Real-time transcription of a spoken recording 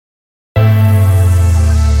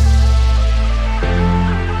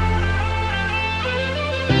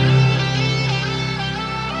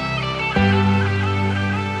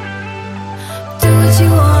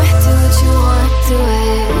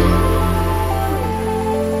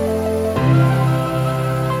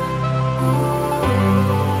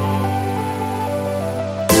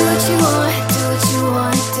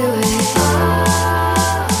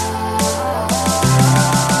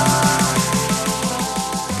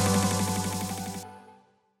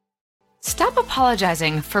Stop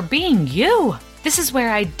apologizing for being you. This is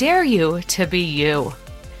where I dare you to be you.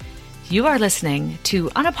 You are listening to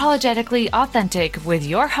Unapologetically Authentic with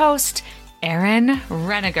your host, Erin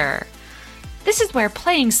Reniger. This is where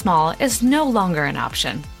playing small is no longer an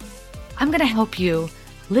option. I'm going to help you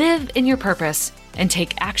live in your purpose and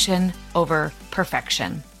take action over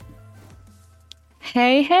perfection.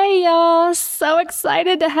 Hey, y'all. So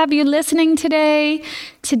excited to have you listening today.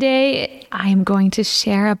 Today, I'm going to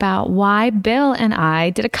share about why Bill and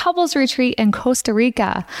I did a couples retreat in Costa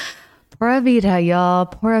Rica. Pura vida, y'all.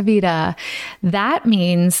 Pura vida. That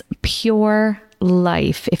means pure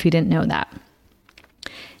life, if you didn't know that.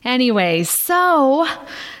 Anyway, so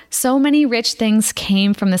many rich things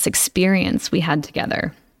came from this experience we had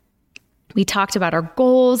together. We talked about our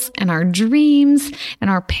goals and our dreams and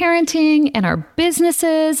our parenting and our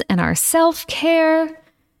businesses and our self-care.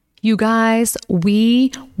 You guys,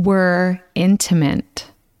 we were intimate.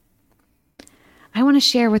 I want to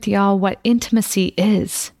share with y'all what intimacy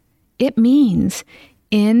is. It means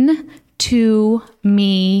in to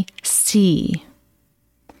me see.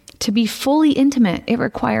 To be fully intimate, it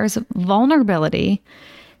requires vulnerability,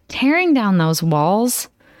 tearing down those walls,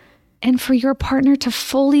 and for your partner to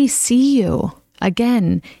fully see you.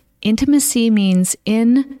 Again, intimacy means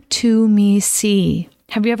in to me see.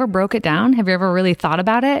 Have you ever broke it down? Have you ever really thought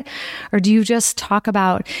about it? Or do you just talk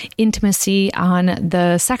about intimacy on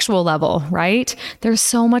the sexual level, right? There's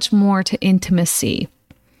so much more to intimacy.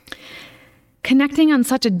 Connecting on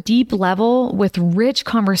such a deep level with rich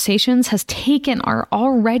conversations has taken our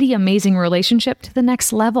already amazing relationship to the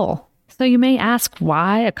next level. So you may ask,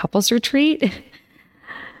 why a couples retreat?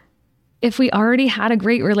 If we already had a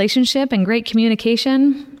great relationship and great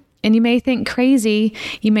communication, and you may think crazy,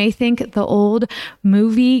 you may think the old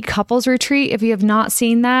movie Couples Retreat. If you have not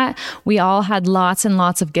seen that, we all had lots and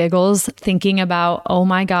lots of giggles thinking about, oh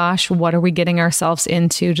my gosh, what are we getting ourselves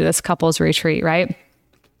into to this couples retreat, right?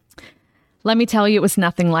 Let me tell you, it was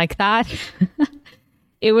nothing like that.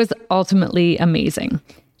 It was ultimately amazing.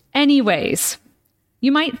 Anyways,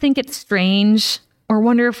 you might think it's strange or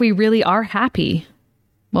wonder if we really are happy.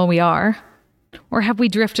 Well, we are. Or have we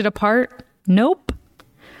drifted apart? Nope.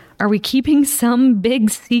 Are we keeping some big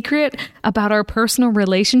secret about our personal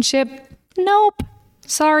relationship? Nope.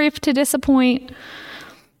 Sorry if to disappoint.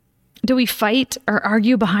 Do we fight or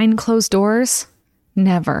argue behind closed doors?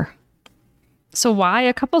 Never. So why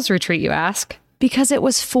a couples retreat, you ask? Because it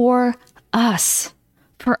was for us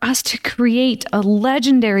to create a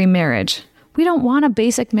legendary marriage. We don't want a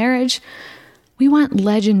basic marriage. We want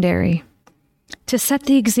legendary. To set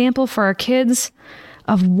the example for our kids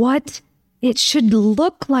of what it should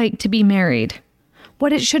look like to be married,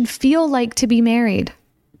 what it should feel like to be married.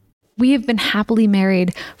 We have been happily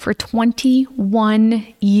married for 21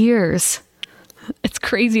 years. It's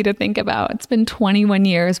crazy to think about. It's been 21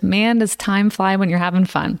 years. Man, does time fly when you're having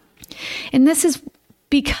fun. And this is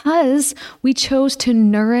because we chose to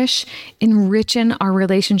nourish, enrichen our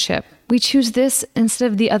relationship. We choose this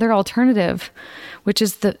instead of the other alternative, which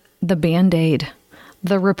is the Band-Aid,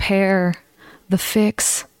 the repair, the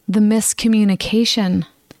fix, the miscommunication.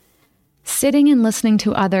 Sitting and listening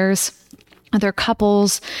to others, other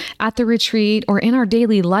couples at the retreat or in our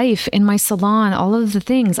daily life, in my salon, all of the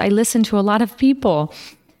things. I listen to a lot of people.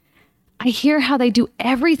 I hear how they do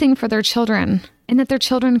everything for their children and that their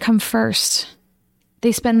children come first.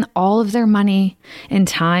 They spend all of their money and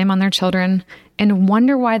time on their children and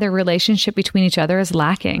wonder why their relationship between each other is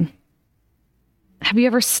lacking. Have you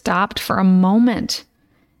ever stopped for a moment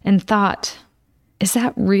and thought, is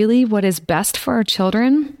that really what is best for our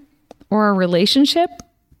children or our relationship?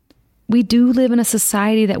 We do live in a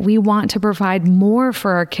society that we want to provide more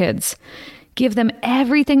for our kids, give them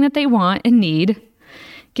everything that they want and need,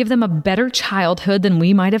 give them a better childhood than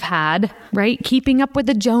we might have had, right? Keeping up with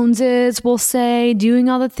the Joneses, we'll say, doing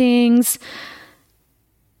all the things.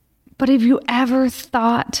 But have you ever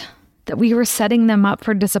thought that we were setting them up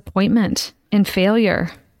for disappointment and failure?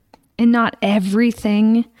 And not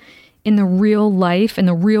everything in the real life, in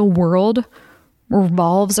the real world,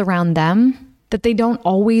 revolves around them? That they don't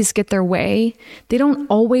always get their way. They don't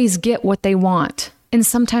always get what they want. And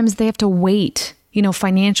sometimes they have to wait,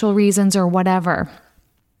 financial reasons or whatever.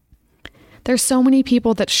 There's so many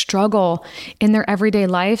people that struggle in their everyday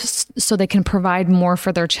lives so they can provide more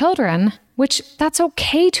for their children, which that's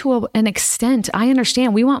okay to an extent. I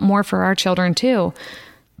understand we want more for our children too.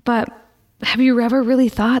 But have you ever really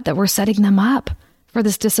thought that we're setting them up for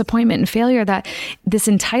this disappointment and failure, that this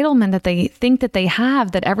entitlement that they think that they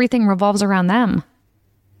have, that everything revolves around them?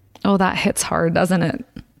 Oh, that hits hard, doesn't it?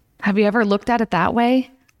 Have you ever looked at it that way?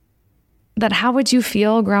 That how would you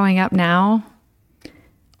feel growing up now?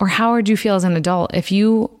 Or how would you feel as an adult if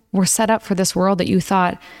you were set up for this world that you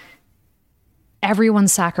thought everyone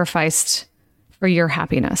sacrificed for your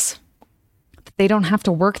happiness? They don't have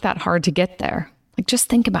to work that hard to get there. Like, just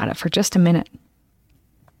think about it for just a minute.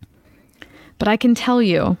 But I can tell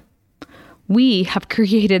you, we have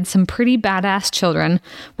created some pretty badass children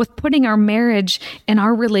with putting our marriage and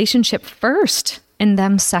our relationship first and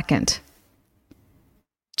them second.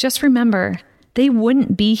 Just remember, they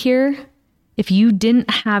wouldn't be here if you didn't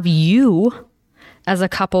have you as a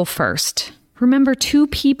couple first. Remember, two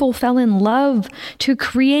people fell in love to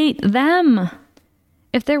create them.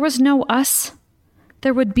 If there was no us,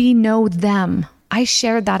 there would be no them. I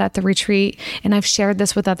shared that at the retreat, and I've shared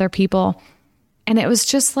this with other people. And it was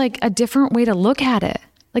just like a different way to look at it.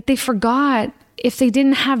 Like, they forgot if they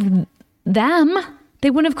didn't have them, they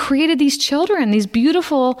wouldn't have created these children, these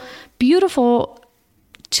beautiful, beautiful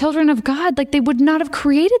children of God. Like, they would not have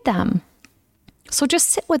created them. So just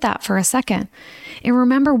sit with that for a second and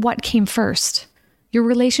remember what came first. Your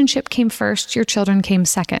relationship came first. Your children came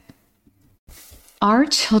second. Our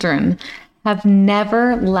children have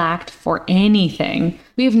never lacked for anything.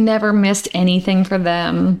 We have never missed anything for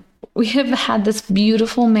them. We have had this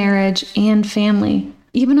beautiful marriage and family.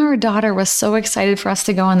 Even our daughter was so excited for us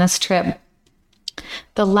to go on this trip.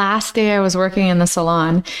 The last day I was working in the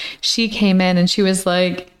salon, she came in and she was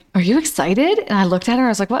like, "Are you excited?" And I looked at her, I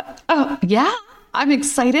was like, "What? Oh, yeah, I'm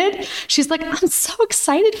excited." She's like, "I'm so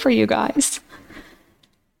excited for you guys."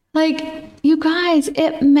 Like, you guys,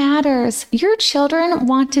 it matters. Your children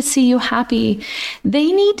want to see you happy.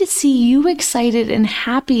 They need to see you excited and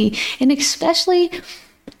happy, and especially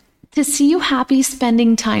to see you happy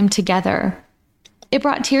spending time together. It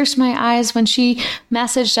brought tears to my eyes when she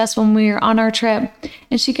messaged us when we were on our trip,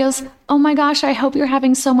 and she goes, "Oh my gosh, I hope you're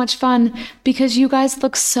having so much fun because you guys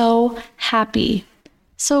look so happy."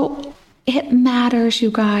 So it matters,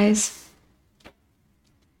 you guys.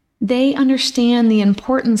 They understand the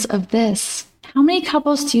importance of this. How many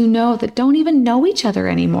couples do you know that don't even know each other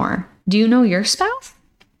anymore? Do you know your spouse?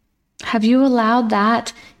 Have you allowed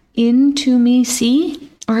that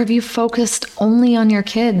intimacy, or have you focused only on your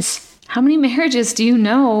kids? How many marriages do you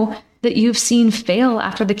know that you've seen fail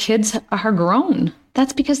after the kids are grown?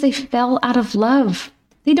 That's because they fell out of love.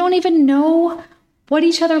 They don't even know what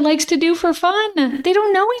each other likes to do for fun. They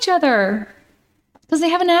don't know each other because they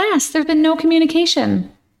haven't asked. There's been no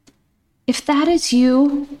communication. If that is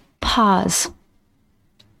you, pause.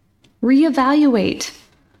 Reevaluate.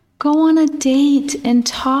 Go on a date and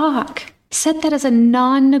talk. Set that as a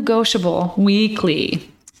non-negotiable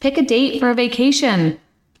weekly. Pick a date for a vacation.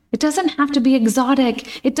 It doesn't have to be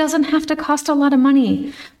exotic. It doesn't have to cost a lot of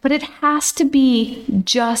money, but it has to be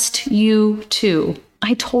just you two.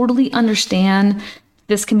 I totally understand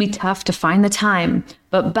this can be tough to find the time,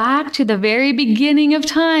 but back to the very beginning of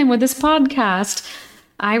time with this podcast,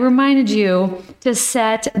 I reminded you to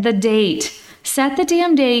set the date. Set the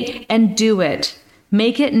damn date and do it.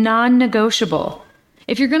 Make it non-negotiable.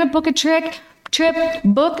 If you're going to book a trip,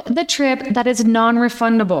 book the trip that is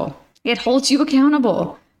non-refundable. It holds you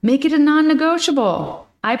accountable. Make it a non-negotiable.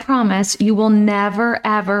 I promise you will never,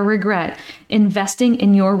 ever regret investing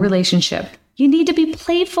in your relationship. You need to be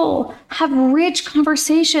playful, have rich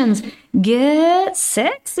conversations, get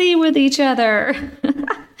sexy with each other,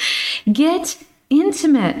 get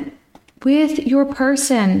intimate with your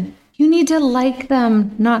person. You need to like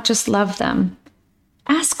them, not just love them.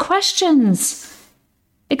 Ask questions,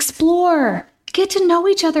 explore, get to know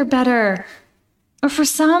each other better. Or for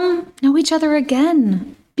some, know each other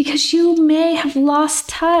again, because you may have lost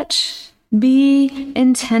touch. Be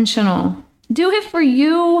intentional. Do it for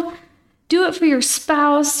you. Do it for your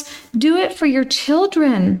spouse. Do it for your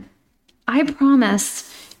children. I promise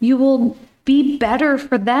you will be better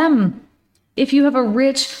for them if you have a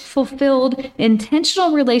rich, fulfilled,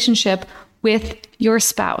 intentional relationship with your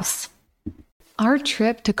spouse. Our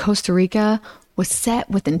trip to Costa Rica was set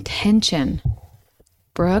with intention.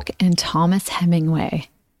 Brooke and Thomas Hemingway,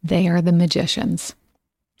 they are the magicians.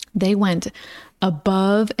 They went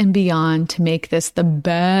above and beyond to make this the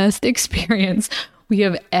best experience we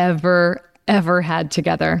have ever had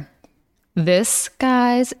together. This,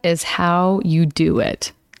 guys, is how you do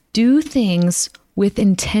it. Do things with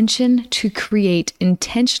intention to create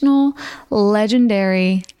intentional,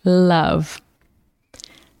 legendary love.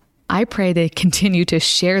 I pray they continue to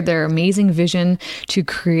share their amazing vision to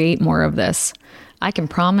create more of this. I can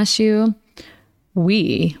promise you,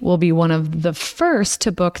 we will be one of the first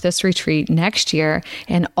to book this retreat next year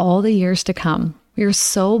and all the years to come. We are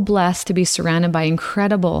so blessed to be surrounded by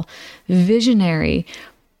incredible, visionary,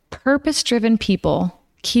 purpose-driven people.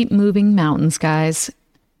 Keep moving mountains, guys.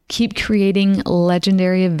 Keep creating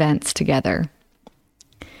legendary events together.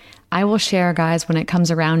 I will share, guys, when it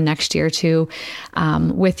comes around next year too,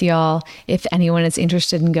 with y'all, if anyone is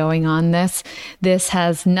interested in going on this. This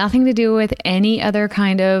has nothing to do with any other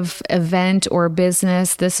kind of event or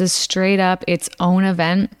business. This is straight up its own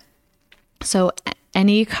event. So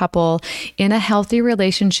any couple in a healthy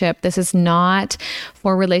relationship, this is not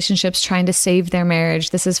for relationships trying to save their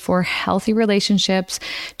marriage. This is for healthy relationships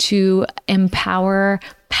to empower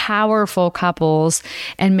powerful couples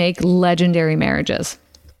and make legendary marriages.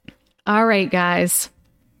 All right, guys,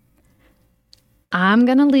 I'm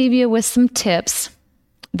going to leave you with some tips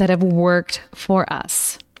that have worked for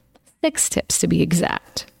us. 6 tips to be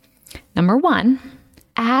exact. Number 1,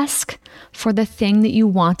 ask for the thing that you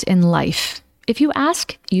want in life. If you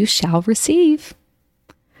ask, you shall receive.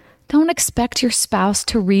 Don't expect your spouse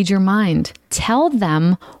to read your mind. Tell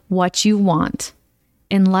them what you want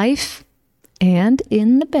in life and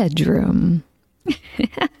in the bedroom.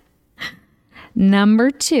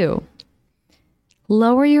 Number 2,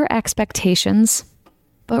 lower your expectations,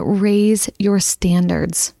 but raise your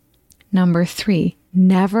standards. Number 3,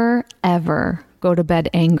 never, ever go to bed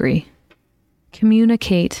angry.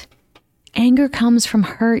 Communicate. Anger comes from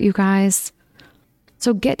hurt, you guys.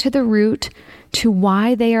 So get to the root to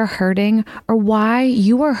why they are hurting or why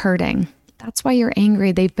you are hurting. That's why you're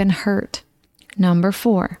angry. They've been hurt. Number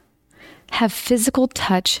 4, have physical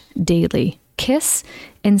touch daily. Kiss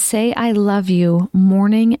and say, I love you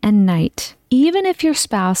morning and night. Even if your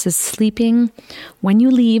spouse is sleeping when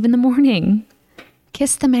you leave in the morning,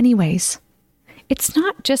 kiss them anyways. It's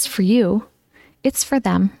not just for you. It's for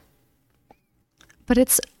them. But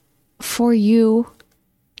it's for you,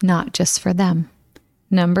 not just for them.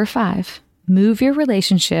 Number 5, move your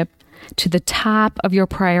relationship to the top of your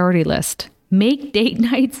priority list. Make date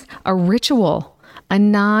nights a ritual, a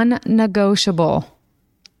non-negotiable.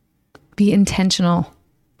 Be intentional.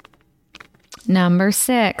 Number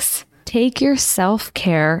 6, take your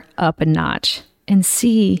self-care up a notch and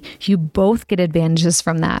see you both get advantages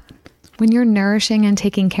from that. When you're nourishing and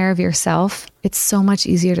taking care of yourself, it's so much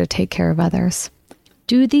easier to take care of others.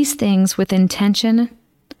 Do these things with intention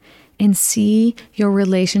and see your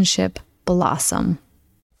relationship blossom.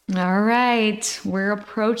 All right, we're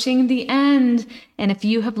approaching the end. And if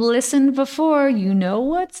you have listened before, you know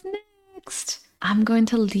what's next. I'm going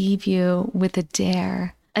to leave you with a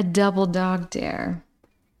dare, a double dog dare.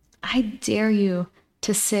 I dare you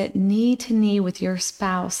to sit knee to knee with your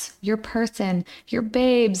spouse, your person, your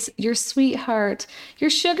babes, your sweetheart, your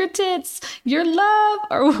sugar tits, your love,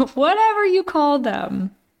 or whatever you call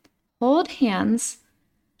them. Hold hands,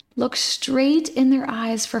 look straight in their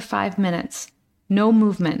eyes for 5 minutes. No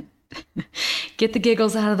movement. Get the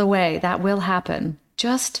giggles out of the way. That will happen.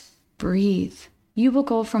 Just breathe. You will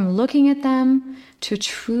go from looking at them to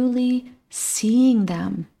truly seeing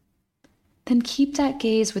them. Then keep that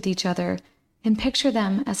gaze with each other and picture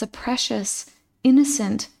them as a precious,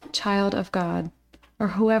 innocent child of God, or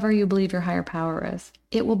whoever you believe your higher power is.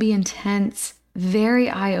 It will be intense, very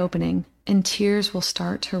eye-opening, and tears will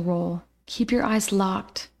start to roll. Keep your eyes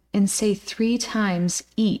locked and say 3 times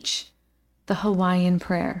each the Hawaiian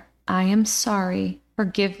prayer. I am sorry.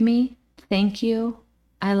 Forgive me. Thank you.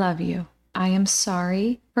 I love you. I am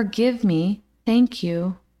sorry. Forgive me. Thank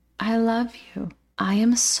you. I love you. I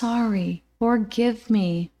am sorry. Forgive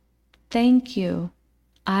me. Thank you.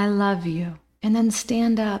 I love you. And then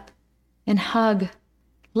stand up and hug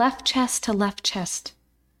left chest to left chest.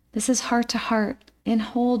 This is heart to heart, and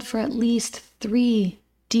hold for at least 3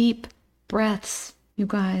 deep breaths. You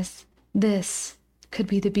guys, this could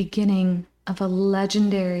be the beginning of a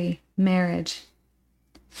legendary marriage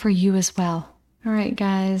for you as well. All right,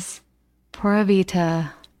 guys. Pura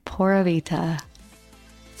Vida. Pura Vida.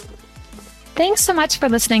 Thanks so much for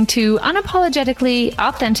listening to Unapologetically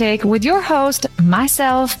Authentic with your host,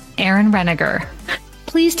 myself, Erin Reniger.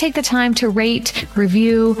 Please take the time to rate,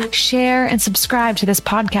 review, share, and subscribe to this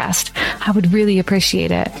podcast. I would really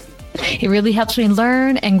appreciate it. It really helps me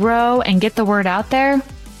learn and grow and get the word out there.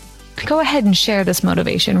 Go ahead and share this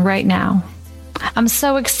motivation right now. I'm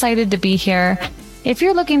so excited to be here. If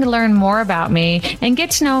you're looking to learn more about me and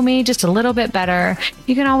get to know me just a little bit better,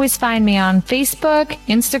 you can always find me on Facebook,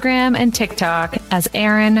 Instagram, and TikTok as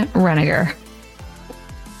Erin Reniger.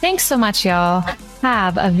 Thanks so much, y'all.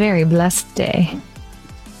 Have a very blessed day.